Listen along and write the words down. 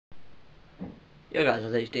Yo guys,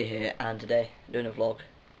 HazzaHD here, and today I'm doing a vlog.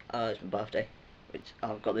 It's my birthday, which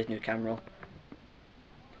I've got this new camera.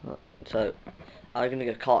 So I'm gonna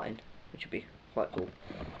go karting, which would be quite cool.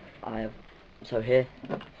 So here,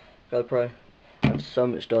 GoPro. I have so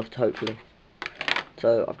much stuff, hopefully.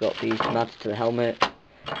 So I've got these mounted to the helmet,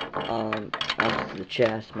 mounted to the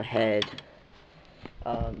chest, my head.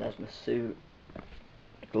 There's my suit,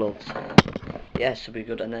 gloves. Yeah, should be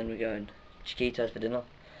good. And then we're going Chiquitos for dinner.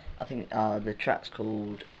 I think the track's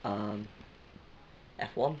called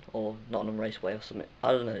F1 or Nottingham Raceway or something.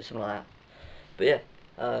 I don't know, something like that. But yeah,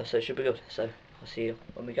 so it should be good. So I'll see you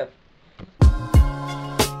when we go.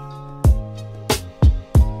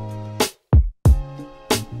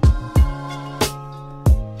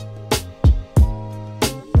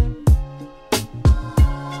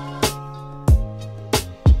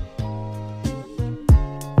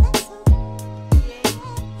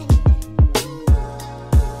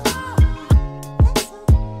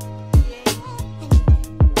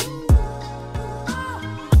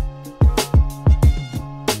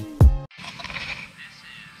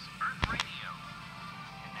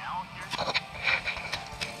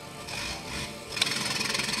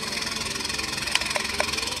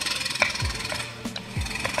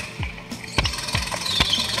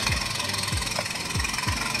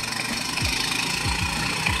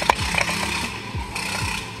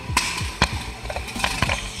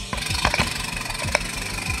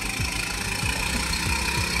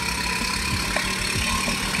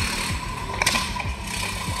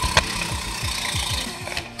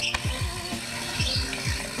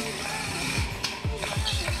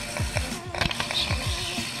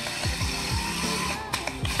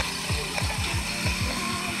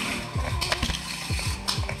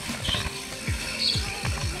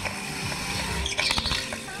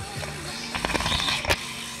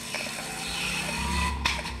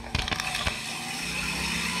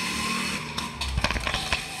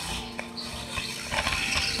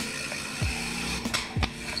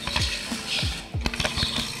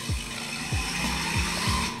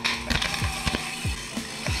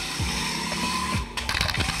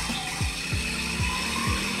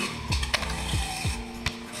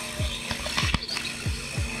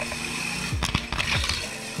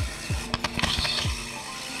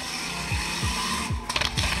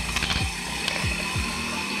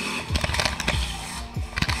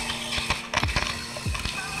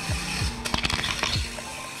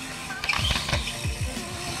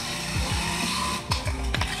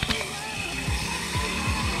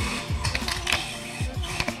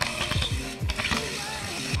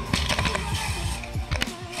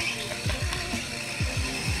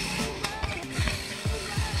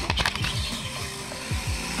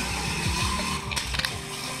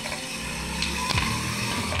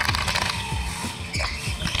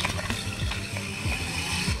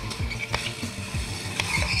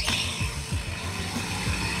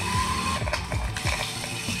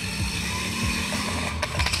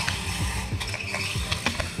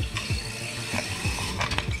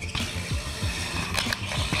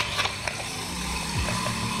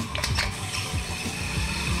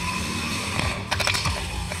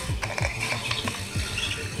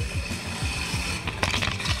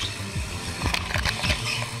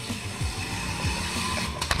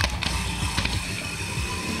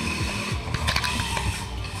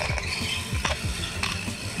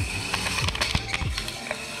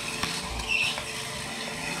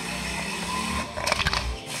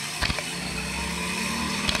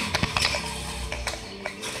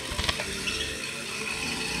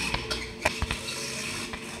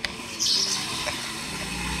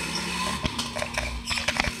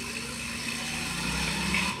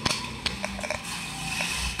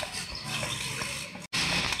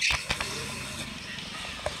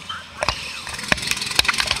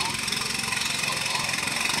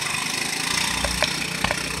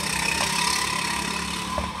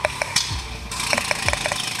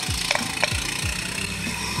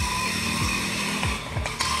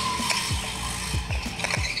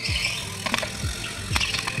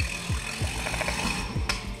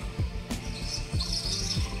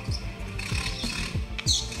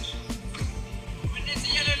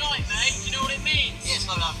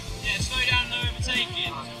 Yeah, slow down and overtake it.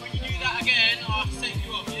 So when you do that again, I'll have to take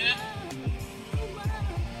you off, yeah?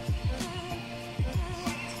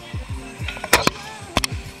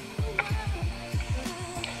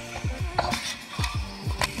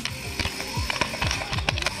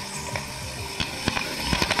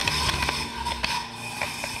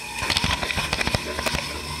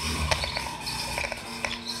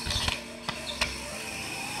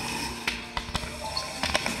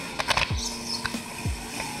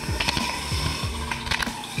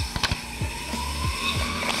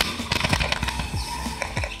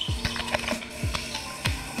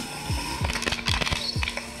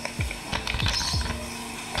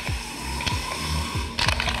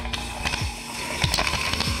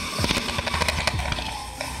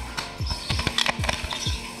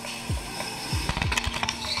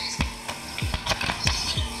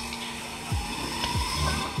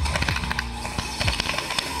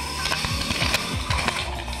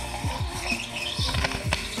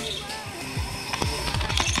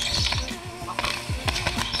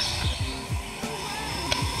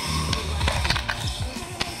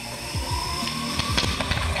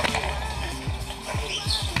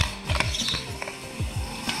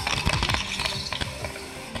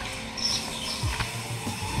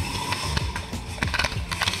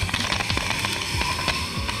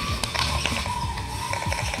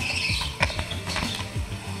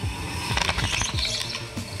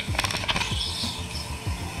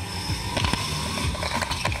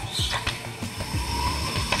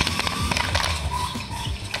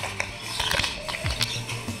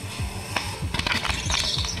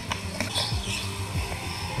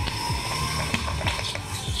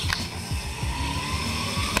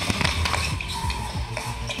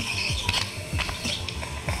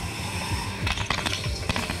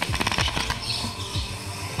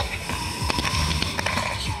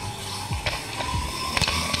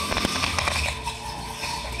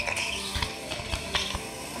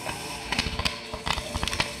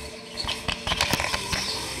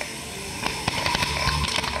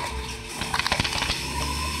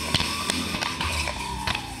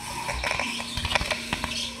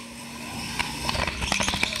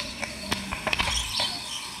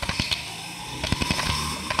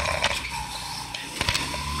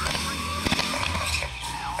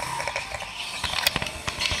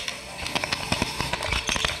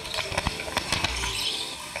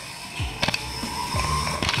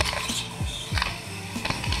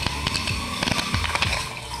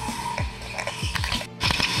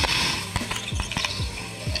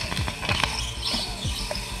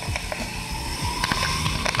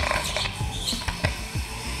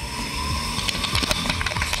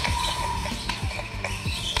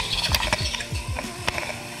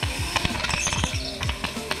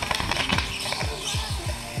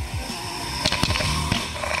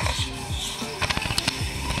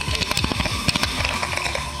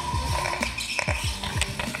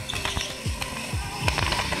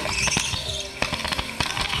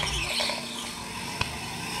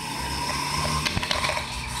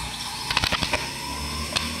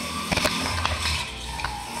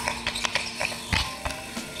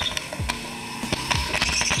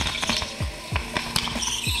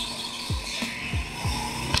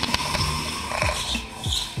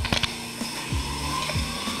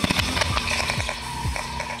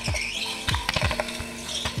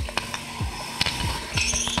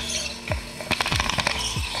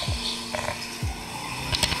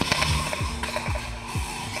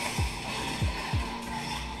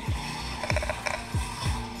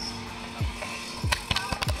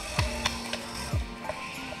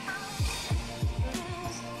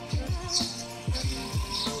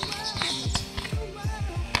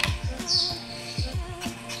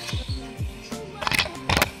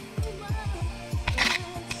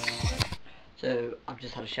 So I've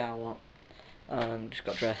just had a shower, just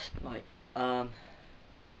got dressed, like,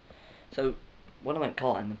 so when I went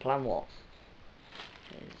karting, the plan was,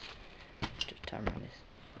 just turn around this,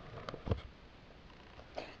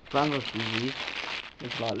 the plan was to use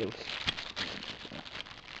this like little,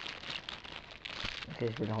 okay,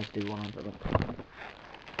 it's really hard to do one hand, but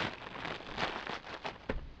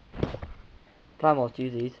plan was to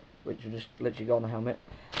use these, which will just literally go on the helmet,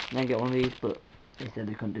 and then get one of these, but they said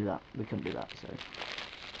they couldn't do that,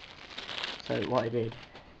 so what I did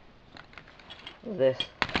was this.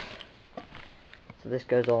 So this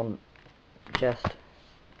goes on chest,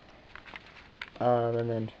 and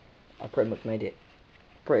then I pretty much made it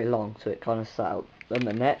pretty long, so it kind of sat out on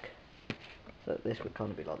the neck. So this would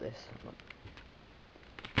kind of be like this.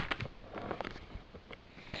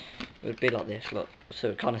 It would be like this, look. So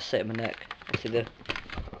it kind of sit on my neck. See the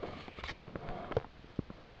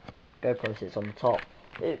GoPro sits on the top.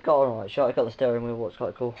 It got an alright shot. It got the steering wheel, what's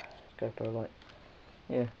quite cool. GoPro light.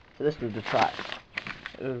 Yeah. So this was the track.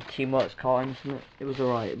 It was Teamworks karting, isn't it? It was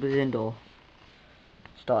alright. It was indoor.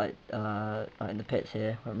 Started like in the pits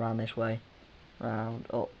here. Went round this way, round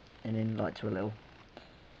up, and in like to a little.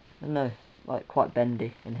 I don't know, like quite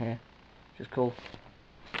bendy in here, which is cool.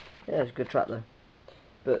 Yeah, it's a good track though.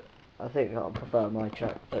 But I think I prefer my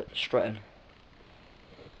track at Stretton.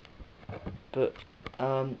 But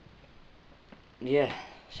yeah.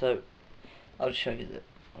 So I'll just show you that.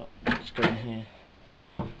 Let's go in here.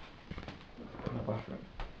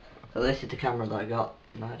 So this is the camera that I got.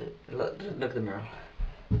 Look at the mirror.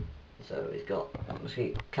 So it's got,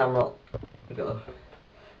 see, camera. We've got a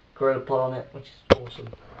Gorilla Pod on it, which is awesome.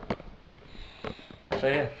 So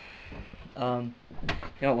yeah, you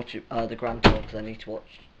know, watch the Grand Tour because I need to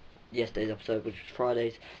watch yesterday's episode, which was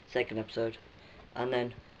Friday's second episode, and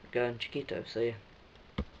then go in Chiquito. So yeah,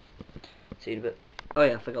 see you in a bit. Oh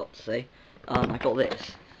yeah, I forgot to say, I got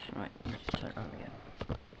this. Right, let's just turn it around again.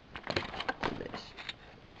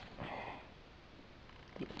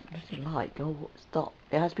 This light, go stop.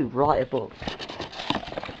 It has to be right above.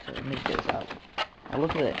 So let me get this out. Now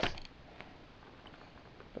look at this.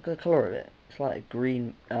 Look at the colour of it. It's like a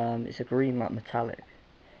green. It's a green like metallic.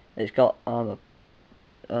 It's got like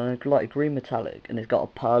a green metallic, and it's got a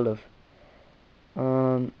pearl of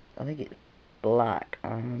I think it's black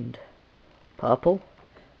and purple,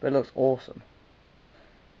 but it looks awesome.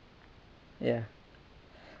 Yeah.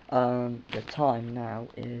 The time now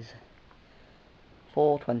is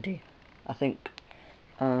 4:20. I think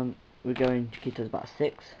we're going to Chiquito's about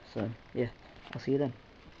 6, so yeah, I'll see you then.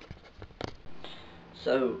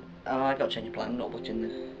 So I got to change of plan. I'm not watching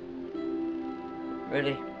this.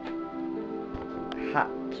 Really had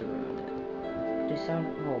to ruin it. Did it sound?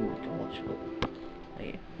 Oh my gosh! But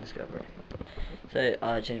hey, let's go for it. So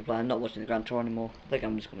I changed of plan. I'm not watching the Grand Tour anymore. I think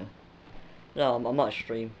I'm just gonna. No, I might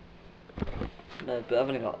stream. No, but I've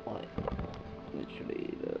only got like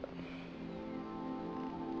literally.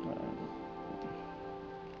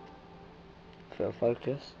 For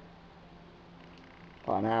focus.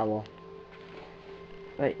 About an hour.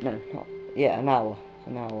 Wait, no, not. Yeah, an hour.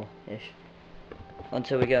 An hour-ish.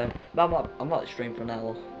 Until we go. But I might stream for an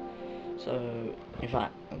hour. So, in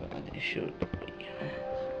fact, it should be.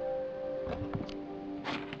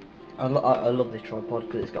 I love this tripod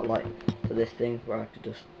because it's got like this thing where I could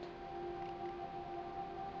just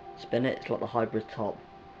spin it. It's like the hybrid top.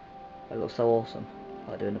 It looks so awesome.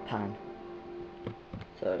 Like doing a pan.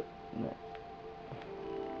 So, no.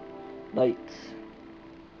 Lights.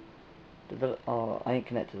 Oh, I ain't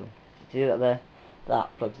connected them. See that there? That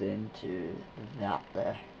plugs into that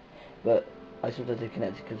there. But I sometimes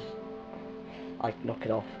disconnect it because I knock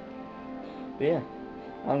it off. But yeah,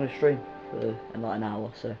 I'm going to stream for like an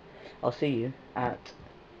hour, so I'll see you at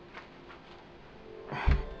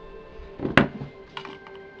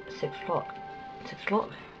 6 o'clock. 6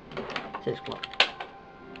 o'clock? 6 o'clock.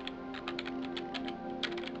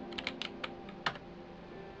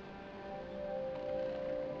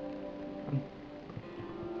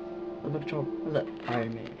 Look at that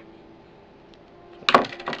Iron Man.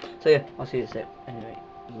 So yeah, I'll see you at 6. Anyway,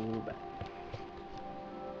 bye.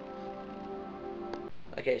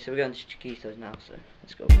 Okay, so we're going to Chiquitos now, so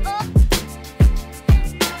let's go.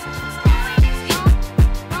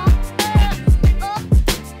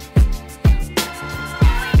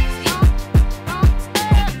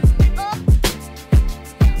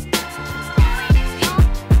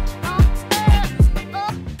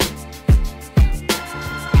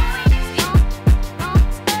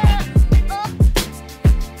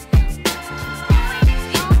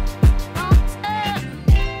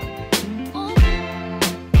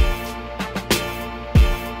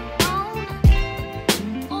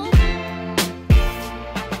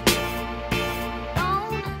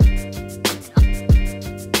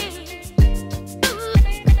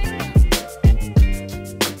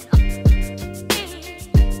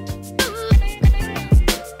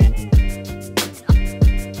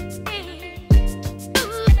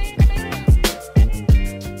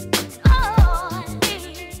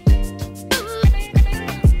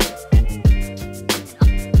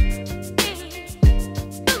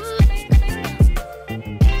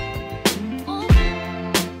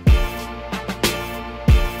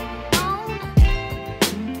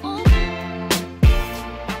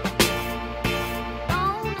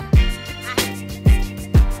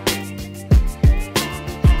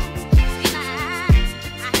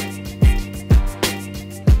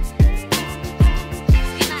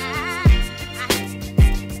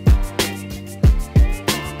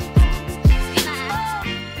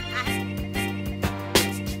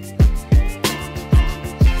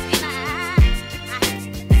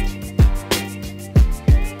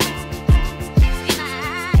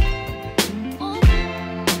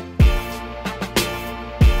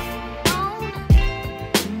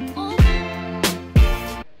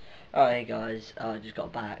 Alright, hey guys, I just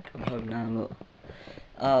got back. I'm home now. Look,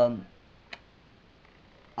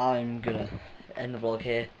 I'm gonna end the vlog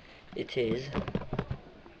here. It is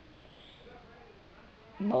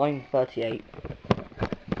 9:38.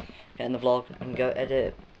 End the vlog and go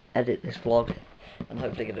edit this vlog and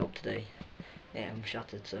hopefully get it up today. Yeah, I'm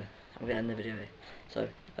shattered, so I'm gonna end the video here. So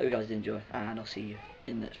hope you guys did enjoy, and I'll see you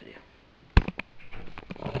in the next video.